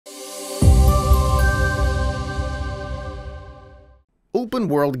Open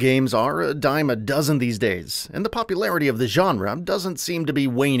world games are a dime a dozen these days, and the popularity of the genre doesn't seem to be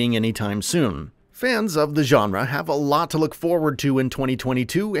waning anytime soon. Fans of the genre have a lot to look forward to in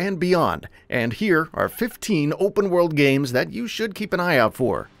 2022 and beyond, and here are 15 open world games that you should keep an eye out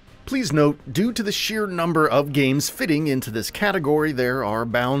for. Please note, due to the sheer number of games fitting into this category, there are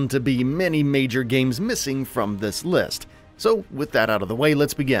bound to be many major games missing from this list. So with that out of the way,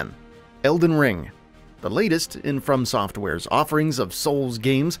 let's begin. Elden Ring. The latest in From Software's offerings of Souls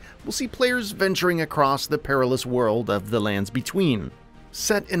games will see players venturing across the perilous world of the Lands Between.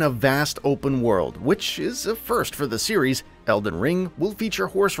 Set in a vast open world, which is a first for the series, Elden Ring will feature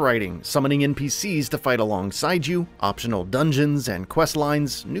horse riding, summoning NPCs to fight alongside you, optional dungeons and quest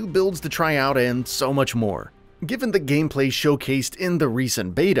lines, new builds to try out, and so much more. Given the gameplay showcased in the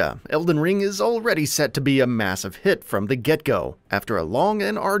recent beta, Elden Ring is already set to be a massive hit from the get-go. After a long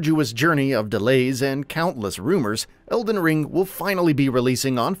and arduous journey of delays and countless rumors, Elden Ring will finally be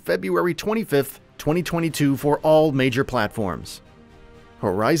releasing on February 25th, 2022 for all major platforms.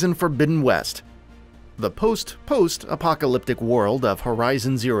 Horizon Forbidden West. The post-apocalyptic world of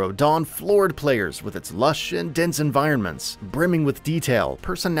Horizon Zero Dawn floored players with its lush and dense environments, brimming with detail,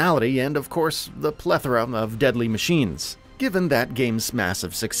 personality, and of course, the plethora of deadly machines. Given that game's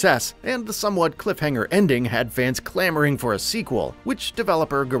massive success, and the somewhat cliffhanger ending had fans clamoring for a sequel, which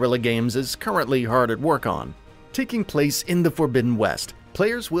developer Guerrilla Games is currently hard at work on. Taking place in the Forbidden West,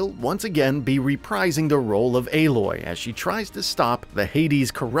 players will once again be reprising the role of Aloy as she tries to stop the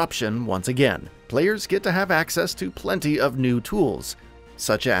Hades corruption once again. Players get to have access to plenty of new tools,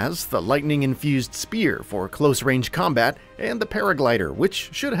 such as the lightning-infused spear for close-range combat and the paraglider, which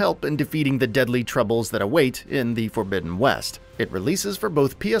should help in defeating the deadly troubles that await in the Forbidden West. It releases for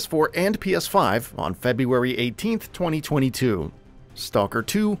both PS4 and PS5 on February 18th, 2022. Stalker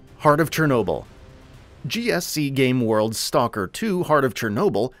 2: Heart of Chernobyl. GSC Game World's Stalker 2: Heart of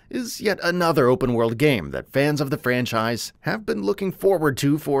Chernobyl is yet another open-world game that fans of the franchise have been looking forward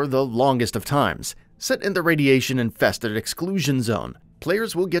to for the longest of times. Set in the radiation-infested exclusion zone,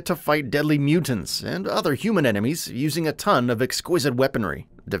 players will get to fight deadly mutants and other human enemies using a ton of exquisite weaponry.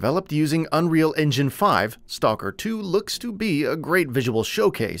 Developed using Unreal Engine 5, Stalker 2 looks to be a great visual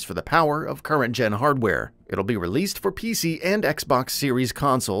showcase for the power of current-gen hardware. It'll be released for PC and Xbox Series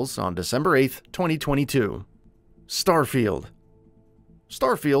consoles on December 8th, 2022. Starfield.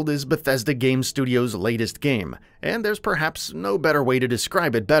 Starfield is Bethesda Game Studios' latest game, and there's perhaps no better way to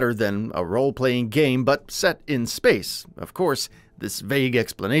describe it better than a role-playing game but set in space. Of course, this vague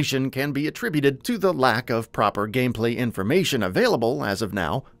explanation can be attributed to the lack of proper gameplay information available as of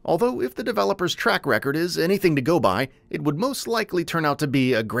now, although if the developer's track record is anything to go by, it would most likely turn out to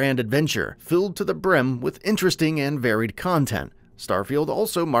be a grand adventure, filled to the brim with interesting and varied content. Starfield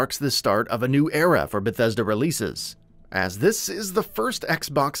also marks the start of a new era for Bethesda releases, as this is the first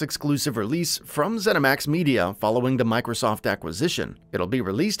Xbox-exclusive release from ZeniMax Media following the Microsoft acquisition. It'll be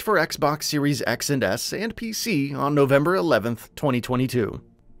released for Xbox Series X and S and PC on November 11th, 2022.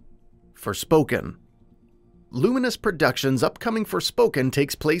 Forspoken. Luminous Productions' upcoming Forspoken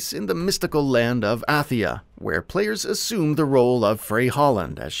takes place in the mystical land of Athia, where players assume the role of Frey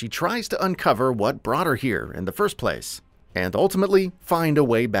Holland as she tries to uncover what brought her here in the first place, and ultimately find a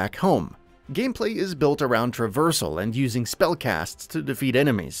way back home. Gameplay is built around traversal and using spellcasts to defeat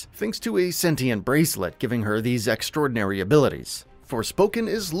enemies, thanks to a sentient bracelet giving her these extraordinary abilities. Forspoken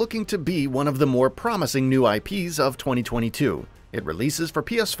is looking to be one of the more promising new IPs of 2022. It releases for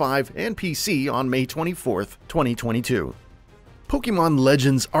PS5 and PC on May 24th, 2022. Pokemon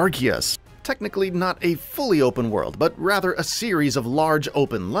Legends Arceus. Technically not a fully open world, but rather a series of large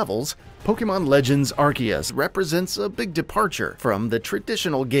open levels, Pokemon Legends Arceus represents a big departure from the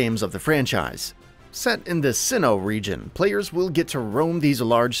traditional games of the franchise. Set in the Sinnoh region, players will get to roam these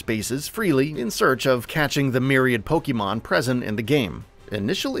large spaces freely in search of catching the myriad Pokemon present in the game.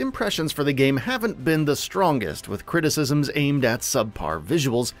 Initial impressions for the game haven't been the strongest, with criticisms aimed at subpar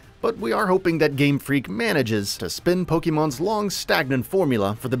visuals, but we are hoping that Game Freak manages to spin Pokemon's long stagnant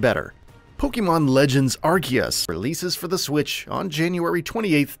formula for the better. Pokemon Legends Arceus releases for the Switch on January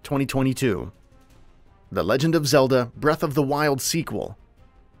 28th, 2022. The Legend of Zelda: Breath of the Wild sequel.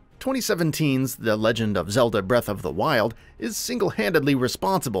 2017's The Legend of Zelda: Breath of the Wild is single-handedly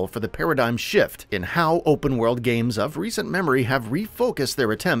responsible for the paradigm shift in how open-world games of recent memory have refocused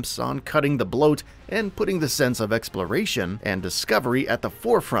their attempts on cutting the bloat and putting the sense of exploration and discovery at the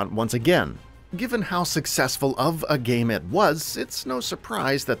forefront once again. Given how successful of a game it was, it's no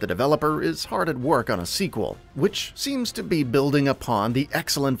surprise that the developer is hard at work on a sequel, which seems to be building upon the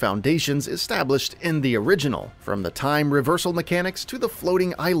excellent foundations established in the original, from the time reversal mechanics to the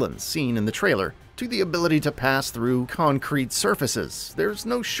floating islands seen in the trailer, to the ability to pass through concrete surfaces. There's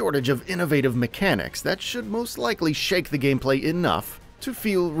no shortage of innovative mechanics that should most likely shake the gameplay enough to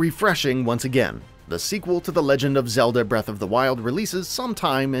feel refreshing once again. The sequel to The Legend of Zelda Breath of the Wild releases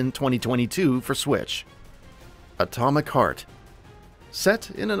sometime in 2022 for Switch. Atomic Heart. Set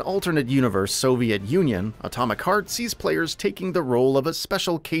in an alternate universe Soviet Union, Atomic Heart sees players taking the role of a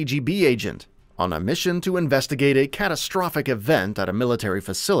special KGB agent on a mission to investigate a catastrophic event at a military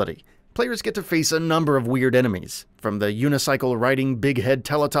facility. Players get to face a number of weird enemies, from the unicycle-riding big-head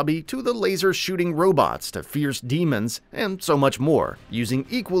Teletubby to the laser-shooting robots to fierce demons, and so much more, using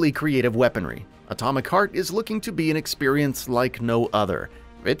equally creative weaponry. Atomic Heart is looking to be an experience like no other.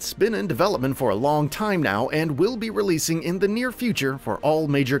 It's been in development for a long time now and will be releasing in the near future for all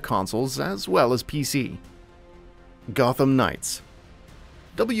major consoles as well as PC. Gotham Knights.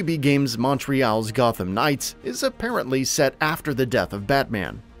 WB Games Montreal's Gotham Knights is apparently set after the death of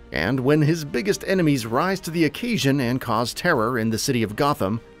Batman. And when his biggest enemies rise to the occasion and cause terror in the city of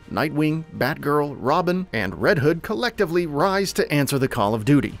Gotham, Nightwing, Batgirl, Robin, and Red Hood collectively rise to answer the call of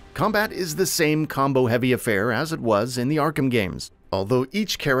duty. Combat is the same combo-heavy affair as it was in the Arkham games. Although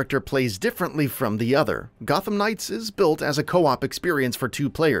each character plays differently from the other, Gotham Knights is built as a co-op experience for 2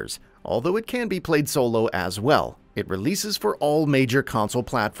 players, although it can be played solo as well. It releases for all major console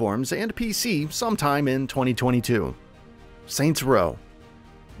platforms and PC sometime in 2022. Saints Row.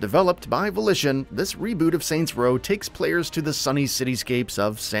 Developed by Volition, this reboot of Saints Row takes players to the sunny cityscapes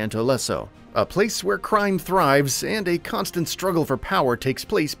of Santolesso, a place where crime thrives and a constant struggle for power takes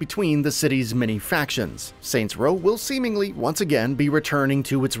place between the city's many factions. Saints Row will seemingly once again be returning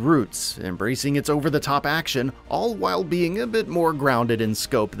to its roots, embracing its over-the-top action, all while being a bit more grounded in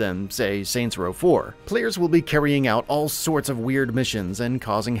scope than, say, Saints Row 4. Players will be carrying out all sorts of weird missions and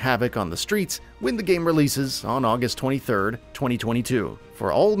causing havoc on the streets when the game releases on August 23, 2022,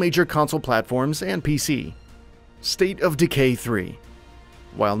 for all major console platforms and PC. State of Decay 3.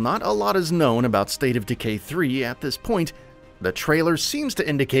 While not a lot is known about State of Decay 3 at this point, the trailer seems to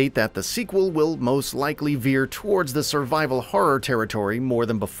indicate that the sequel will most likely veer towards the survival horror territory more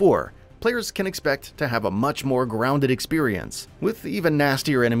than before. Players can expect to have a much more grounded experience, with even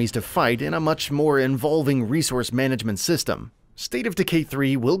nastier enemies to fight in a much more involving resource management system. State of Decay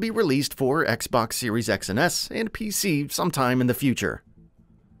 3 will be released for Xbox Series X and S and PC sometime in the future.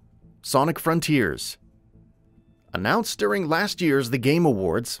 Sonic Frontiers. Announced during last year's The Game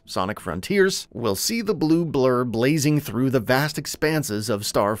Awards, Sonic Frontiers will see the blue blur blazing through the vast expanses of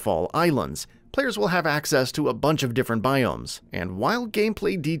Starfall Islands. Players will have access to a bunch of different biomes, and while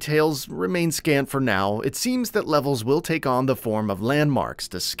gameplay details remain scant for now, it seems that levels will take on the form of landmarks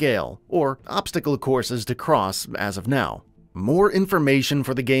to scale, or obstacle courses to cross as of now. More information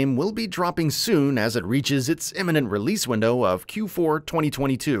for the game will be dropping soon as it reaches its imminent release window of Q4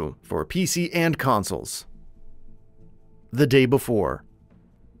 2022 for PC and consoles. The Day Before.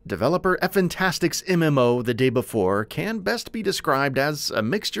 Developer Fantastic's MMO The Day Before can best be described as a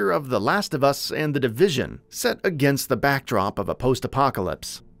mixture of The Last of Us and The Division, set against the backdrop of a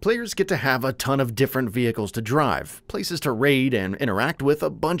post-apocalypse. Players get to have a ton of different vehicles to drive, places to raid, and interact with a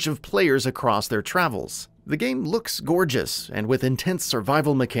bunch of players across their travels. The game looks gorgeous, and with intense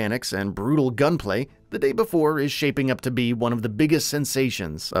survival mechanics and brutal gunplay, The Day Before is shaping up to be one of the biggest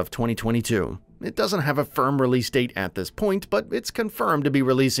sensations of 2022. It doesn't have a firm release date at this point, but it's confirmed to be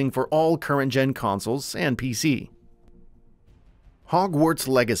releasing for all current-gen consoles and PC. Hogwarts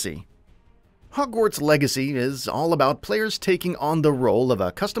Legacy. Hogwarts Legacy is all about players taking on the role of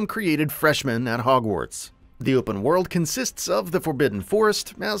a custom-created freshman at Hogwarts. The open world consists of the Forbidden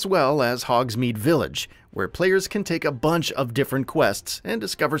Forest as well as Hogsmeade Village, where players can take a bunch of different quests and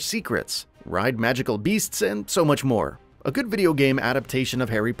discover secrets, ride magical beasts, and so much more. A good video game adaptation of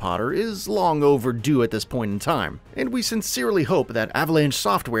Harry Potter is long overdue at this point in time, and we sincerely hope that Avalanche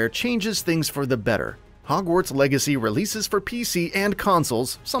Software changes things for the better. Hogwarts Legacy releases for PC and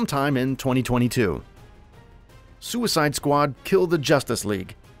consoles sometime in 2022. Suicide Squad: Kill the Justice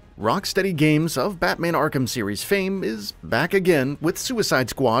League. Rocksteady Games of Batman Arkham series fame is back again with Suicide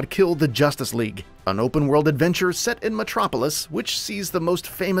Squad: Kill the Justice League, an open-world adventure set in Metropolis which sees the most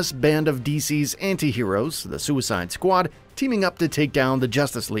famous band of DC's anti-heroes, the Suicide Squad, teaming up to take down the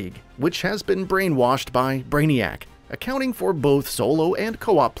Justice League, which has been brainwashed by Brainiac. Accounting for both solo and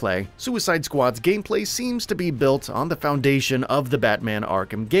co-op play, Suicide Squad's gameplay seems to be built on the foundation of the Batman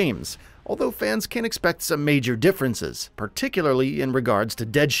Arkham games, although fans can expect some major differences, particularly in regards to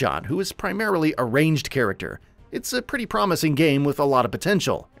Deadshot, who is primarily a ranged character. It's a pretty promising game with a lot of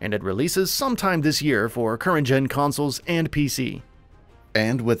potential, and it releases sometime this year for current-gen consoles and PC.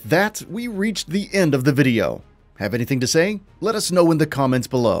 And with that, we reached the end of the video. Have anything to say? Let us know in the comments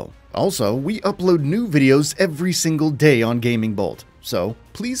below. Also, we upload new videos every single day on GamingBolt, so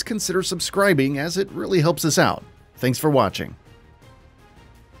please consider subscribing as it really helps us out. Thanks for watching.